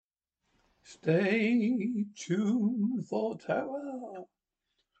Stay tuned for terror.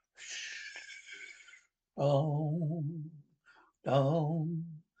 Down, down.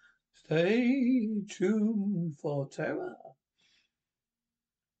 Stay tuned for terror.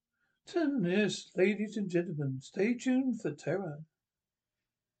 Yes, ladies and gentlemen, stay tuned for terror.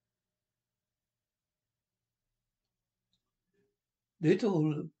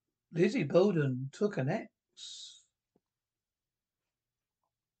 Little Lizzie Borden took an axe.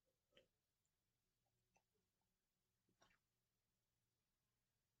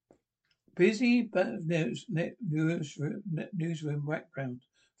 Busy newsroom background.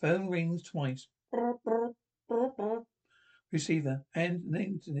 Phone rings twice. Receiver and an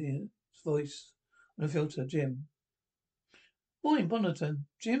engineer's voice on a filter. Jim. Morning, Bonnerton.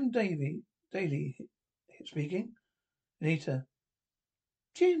 Jim Daly speaking. Anita.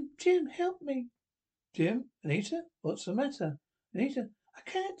 Jim, help me. Jim. Anita. What's the matter? Anita. I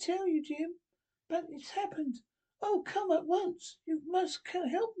can't tell you, Jim, but it's happened. Oh, come at once. You must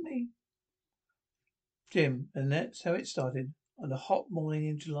help me. Jim. And that's how it started. On a hot morning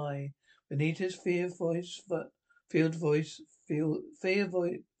in July, Anita's field voice, field voice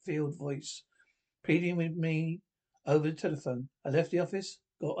pleading with me over the telephone. I left the office,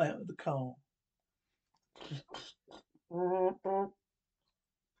 got out of the car.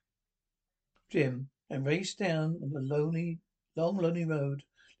 Jim, and raced down on the lonely road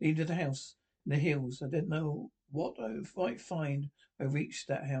leading to the house in the hills. I didn't know what I might find when I reached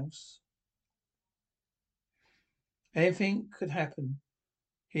that house. Anything could happen.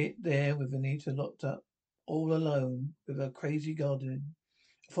 Hit there with Anita locked up, all alone with her crazy gardening.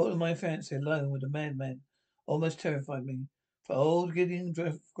 I thought of my fancy alone with a madman almost terrified me. For old Gideon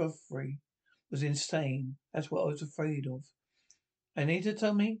Godfrey was insane. That's what I was afraid of. Anita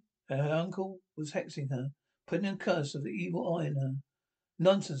told me that her uncle was hexing her, putting a curse of the evil eye on her.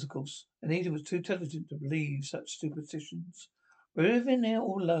 Nonsense, of course. Anita was too intelligent to believe such superstitions. We're living there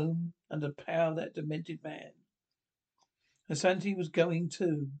all alone under the power of that demented man. Her sanity was going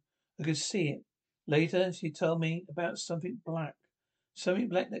too. I could see it. Later, she told me about something black. Something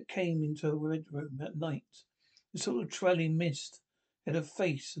black that came into her bedroom at night. A sort of trailing mist. It had a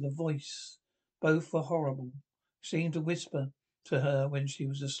face and a voice. Both were horrible. Seemed to whisper to her when she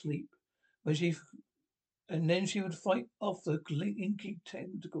was asleep. When she and then she would fight off the inky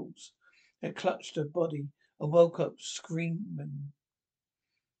tentacles that clutched her body and woke up screaming.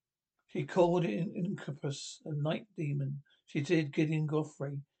 She called it an incubus, a night demon. She did. Gideon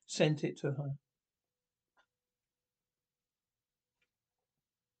Godfrey sent it to her.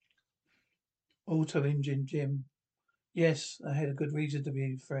 Auto engine Jim. Yes, I had a good reason to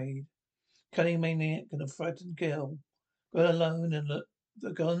be afraid. Cunning maniac and a frightened girl. Gone alone and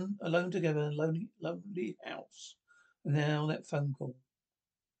gone alone together in a lonely house. And now that phone call.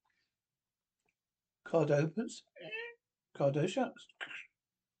 Card opens. Car door shuts.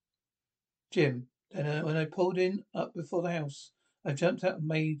 Jim. Then when I pulled in up before the house, I jumped out and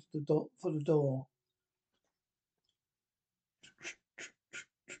made the door for the door.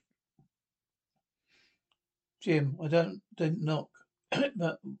 Jim, I didn't knock,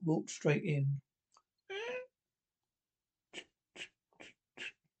 but walked straight in.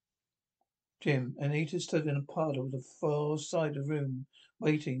 Jim, Anita stood in a parlour with the far side of the room,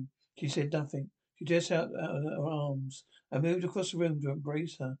 waiting. She said nothing. She just held out her arms. I moved across the room to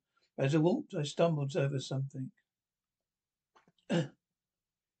embrace her. As I walked, I stumbled over something.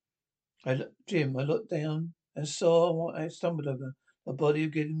 Jim, I looked down and saw what I stumbled over. The body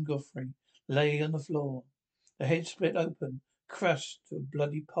of Gideon Godfrey lay on the floor. The head split open, crushed to a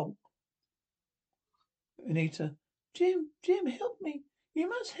bloody pulp. Anita, Jim, help me. You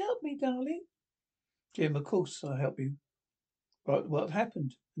must help me, darling. Jim, of course I'll help you. But what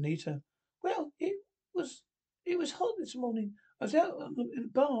happened? Anita, well, was, it was hot this morning. I was out in the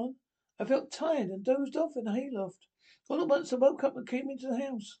barn. I felt tired and dozed off in the hayloft. All at once I woke up and came into the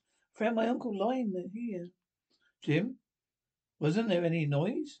house. Found my uncle lying there here. Jim, wasn't there any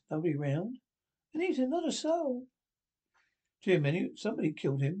noise? Nobody round? Anita, not a soul. Jim, somebody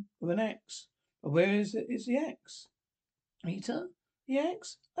killed him with an axe. But where is the axe? Anita, the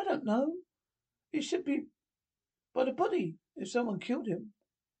axe? I don't know. It should be by the body if someone killed him.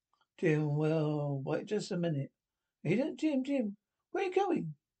 Jim, well, wait just a minute. Anita, Jim, where are you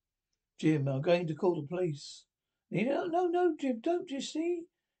going? Jim, I'm going to call the police. Anita, no, Jim, don't you see?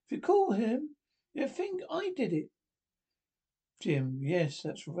 If you call him, you think I did it. Jim, yes,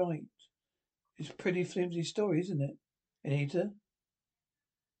 that's right. It's a pretty flimsy story, isn't it? Anita,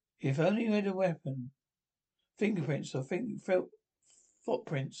 if only you had a weapon. Fingerprints or felt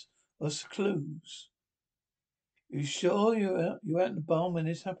footprints or clues. You sure you were out in the barn when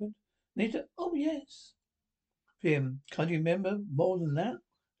this happened? Anita, oh yes. Jim, can't you remember more than that?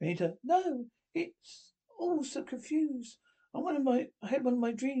 Anita, no, it's all so confused. I had one of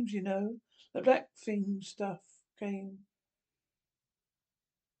my dreams, you know. The black thing stuff came.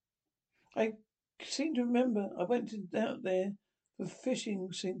 I seem to remember I went out there for fishing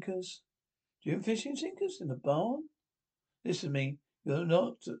sinkers. Do you have fishing sinkers in the barn? Listen to me. You're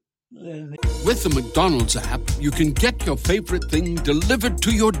not. With the McDonald's app, you can get your favorite thing delivered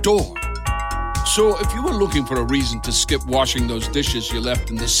to your door. So if you were looking for a reason to skip washing those dishes you left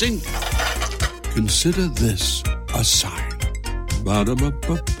in the sink, consider this a sign.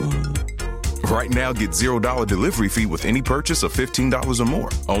 Ba-da-ba-ba-ba. Right now, get $0 delivery fee with any purchase of $15 or more,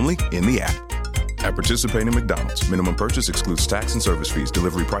 only in the app. At participating McDonald's, minimum purchase excludes tax and service fees.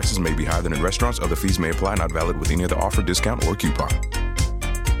 Delivery prices may be higher than in restaurants. Other fees may apply, not valid with any other offer, discount, or coupon.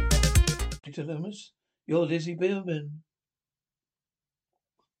 Peter Loomis, you're Lizzie Bowman.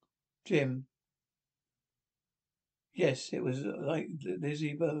 Jim. Yes, it was like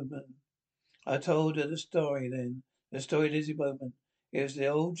Lizzie Bowman. I told her the story then. The story of Lizzie Bowman. It was the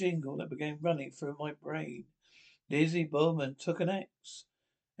old jingle that began running through my brain. Lizzie Bowman took an axe,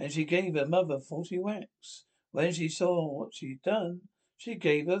 and she gave her mother 40 whacks. When she saw what she'd done, she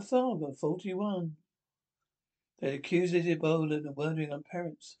gave her father 41. They accused Lizzie Bowman of murdering her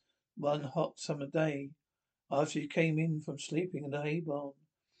parents one hot summer day after she came in from sleeping in the hay barn.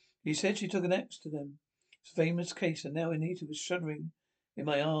 He said she took an axe to them. It's a famous case, and now Anita was shuddering in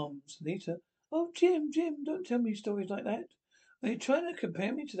my arms. Anita, oh, Jim, don't tell me stories like that. Are you trying to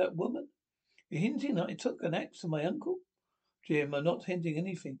compare me to that woman? You're hinting that I took an axe to my uncle? Jim, I'm not hinting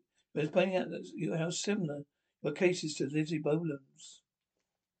anything, but it's pointing out how similar your case is to Lizzie Boland's.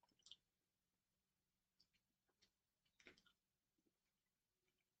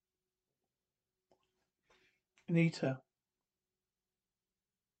 Anita,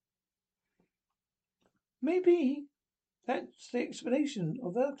 maybe that's the explanation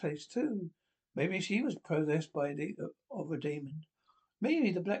of her case too. Maybe she was possessed by of a demon.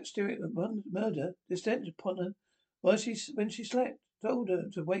 Maybe the black spirit of murder descended upon her when she slept, told her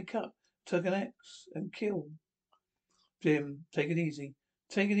to wake up, took an axe and kill. Jim, take it easy.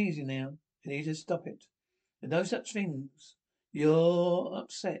 Take it easy now. You need to stop it. There's no such things. You're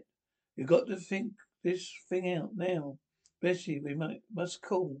upset. You've got to think this thing out now. Bessie, must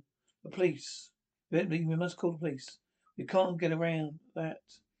call the police. We must call the police. We can't get around that.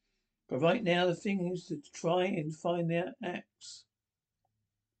 But right now the thing is to try and find the axe.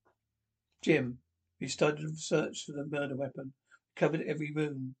 Jim, we started a search for the murder weapon. We covered every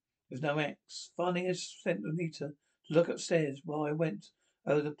room. There's no axe. Finally, I sent Anita to look upstairs while I went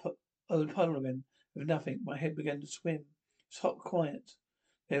over the puddle again. There was nothing. My head began to swim. It's hot, quiet.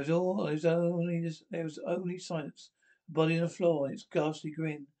 There was only silence. A body on the floor and its ghastly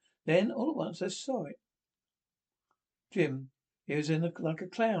grin. Then, all at once, I saw it. Jim, it was like a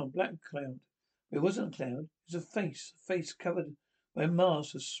cloud, black cloud. It wasn't a cloud. It was a face covered by a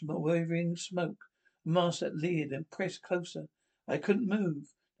mass of wavering smoke. A mass that leered and pressed closer. I couldn't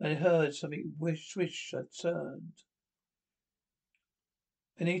move. I heard something swish. I turned.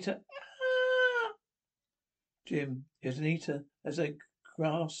 Anita, ah! Jim, it was Anita as I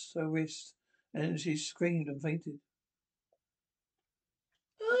grasped her wrist, and she screamed and fainted.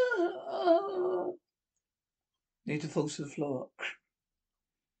 Ah! Anita falls to the floor.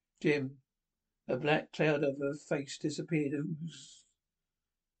 Jim, a black cloud over her face disappeared,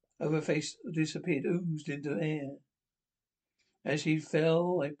 oozed into the air. As she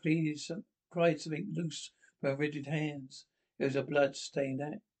fell, I pried something loose from her rigid hands. It was a blood-stained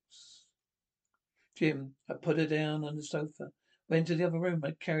axe. Jim, I put her down on the sofa. Went to the other room.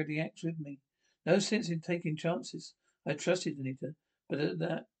 I carried the axe with me. No sense in taking chances. I trusted Anita, but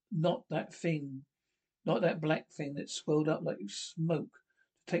not that black thing that swelled up like smoke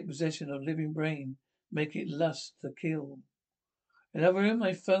to take possession of a living brain, make it lust to kill. In another room,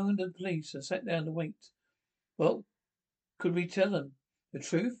 I phoned the police and sat down to wait. What could we tell them? The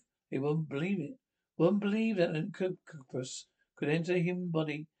truth? They wouldn't believe it. Wouldn't believe that an octopus could enter a human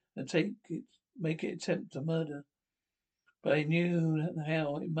body and make it attempt to murder. But I knew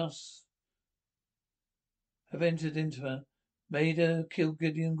how it must have entered into her, made her kill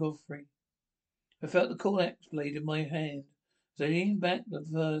Gideon Godfrey. I felt the cool axe blade in my hand. As I leaned back, the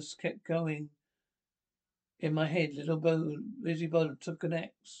verse kept going in my head. Lizzie Borden took an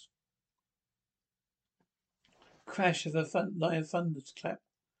axe. Crash of a thunderclap.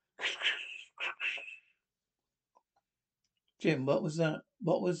 Jim, what was that?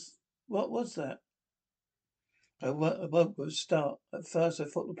 What was that? I woke with a start. At first I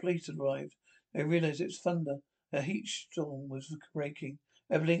thought the police had arrived. I realized it was thunder. A heat storm was breaking.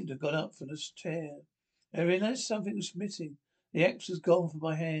 I blinked and got up from the chair. I realized something was missing. The axe was gone from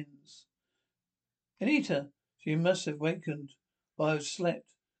my hands. Anita, she must have wakened while I slept,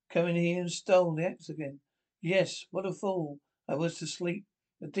 come in here and stole the axe again. Yes, what a fool I was to sleep.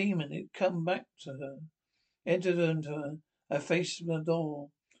 The demon had come back to her, entered into her. I faced the door,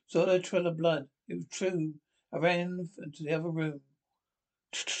 saw the trail of blood. It was true. I ran into the other room.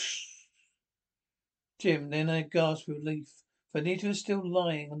 Jim, then I gasped with relief, for Anita was still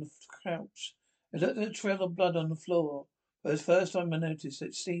lying on the couch. I looked at the trail of blood on the floor. For the first time I noticed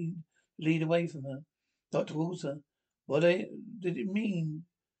it seemed to lead away from her, not towards her. What did it mean?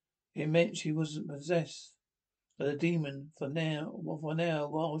 It meant she wasn't possessed by the demon for now,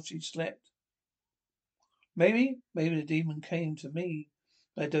 while she slept. Maybe the demon came to me.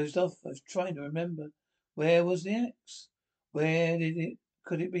 I dozed off. I was trying to remember. Where was the axe?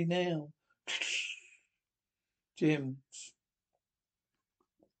 Could it be now? Jim.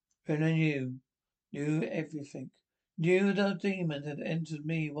 And I knew everything. Knew the demon had entered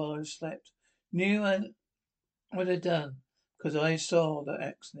me while I slept. Knew what I'd done, because I saw the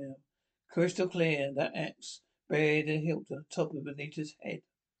axe now. Crystal clear, that axe buried a hilt on the top of Anita's head.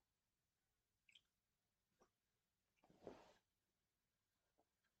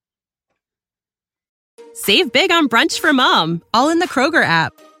 Save big on brunch for mom, all in the Kroger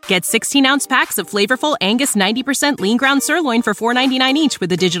app. Get 16-ounce packs of flavorful Angus 90% lean ground sirloin for $4.99 each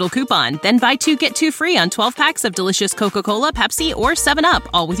with a digital coupon. Then buy 2, get 2 free on 12 packs of delicious Coca-Cola, Pepsi, or 7-Up,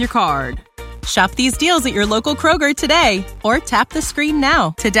 all with your card. Shop these deals at your local Kroger today, or tap the screen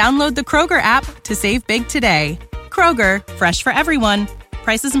now to download the Kroger app to save big today. Kroger, fresh for everyone.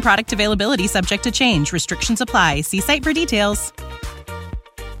 Prices and product availability subject to change. Restrictions apply. See site for details.